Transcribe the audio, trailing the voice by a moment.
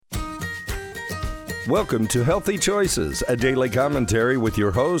Welcome to Healthy Choices, a daily commentary with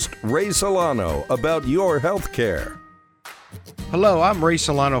your host, Ray Solano, about your health care. Hello, I'm Ray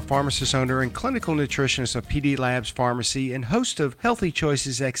Solano, pharmacist owner and clinical nutritionist of PD Labs Pharmacy and host of Healthy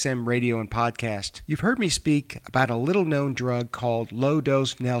Choices XM radio and podcast. You've heard me speak about a little-known drug called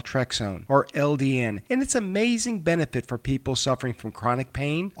low-dose naltrexone, or LDN, and its amazing benefit for people suffering from chronic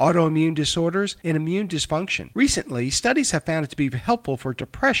pain, autoimmune disorders, and immune dysfunction. Recently, studies have found it to be helpful for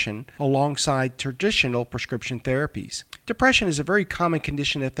depression alongside traditional prescription therapies. Depression is a very common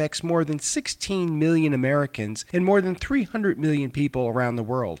condition that affects more than 16 million Americans and more than 300 million people around the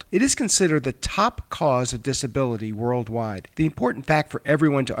world. It is considered the top cause of disability worldwide. The important fact for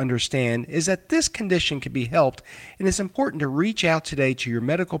everyone to understand is that this condition can be helped, and it's important to reach out today to your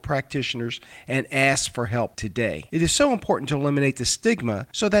medical practitioners and ask for help today. It is so important to eliminate the stigma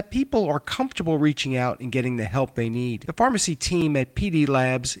so that people are comfortable reaching out and getting the help they need. The pharmacy team at PD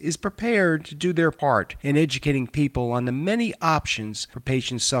Labs is prepared to do their part in educating people on the many options for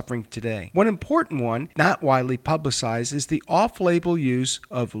patients suffering today. One important one, not widely publicized, is the off-label use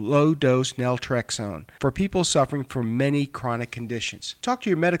of low-dose naltrexone for people suffering from many chronic conditions. Talk to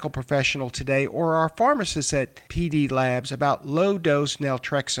your medical professional today or our pharmacist at PD Labs about low-dose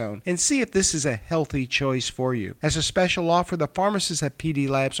naltrexone and see if this is a healthy choice for you. As a special offer, the pharmacists at PD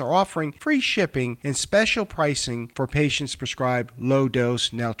Labs are offering free shipping and special pricing for patients prescribed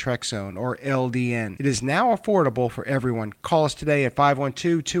low-dose naltrexone, or LDN. It is now affordable for everyone. Call us today at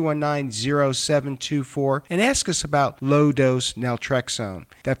 512-219-0724 and ask us about low-dose naltrexone.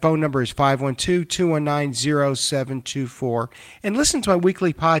 That phone number is 512-219-0724. And listen to my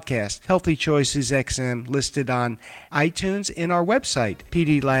weekly podcast, Healthy Choices XM, listed on iTunes and our website,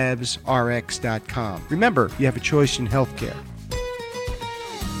 pdlabsrx.com. Remember, you have a choice in healthcare.